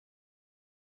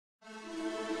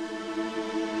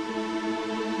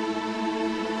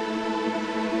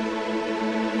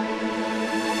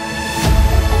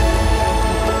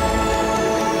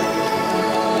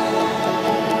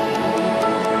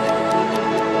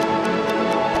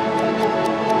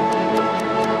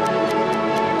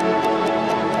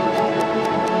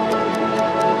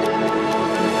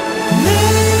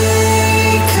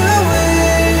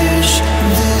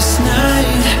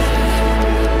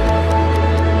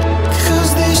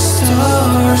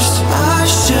are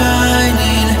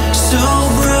shining so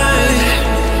bright.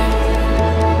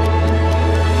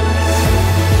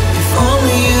 If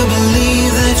only you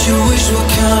believe that your wish will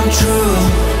come true.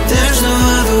 There's no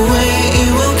other way,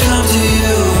 it will come to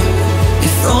you.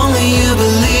 If only you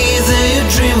believe that your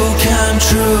dream will come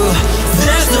true.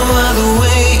 There's no other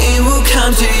way, it will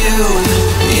come to you.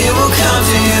 It will come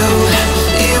to you.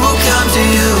 It will come to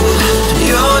you.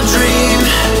 Your dream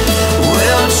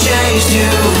will chase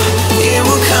you. It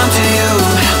will come to you.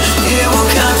 It will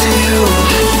come to you.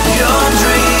 Your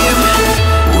dream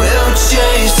will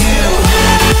chase you.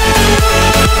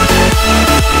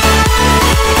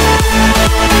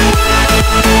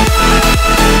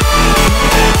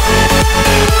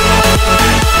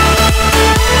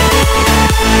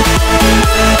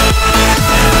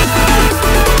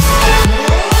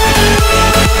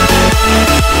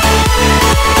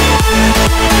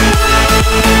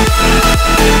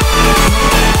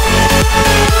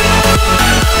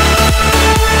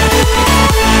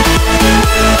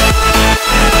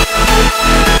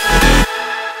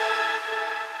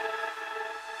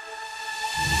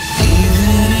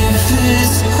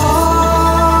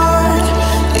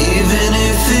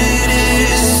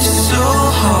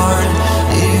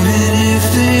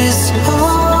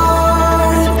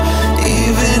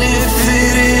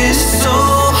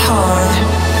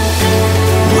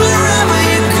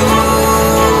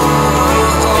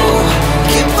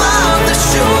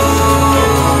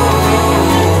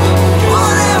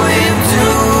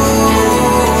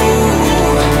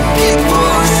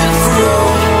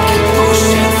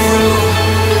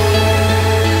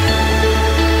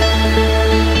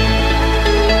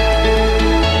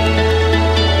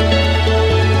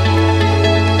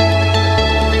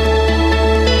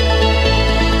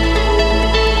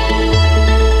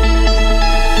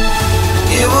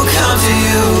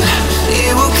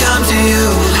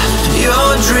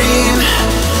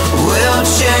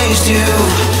 You,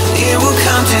 it will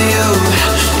come to you,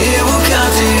 it will come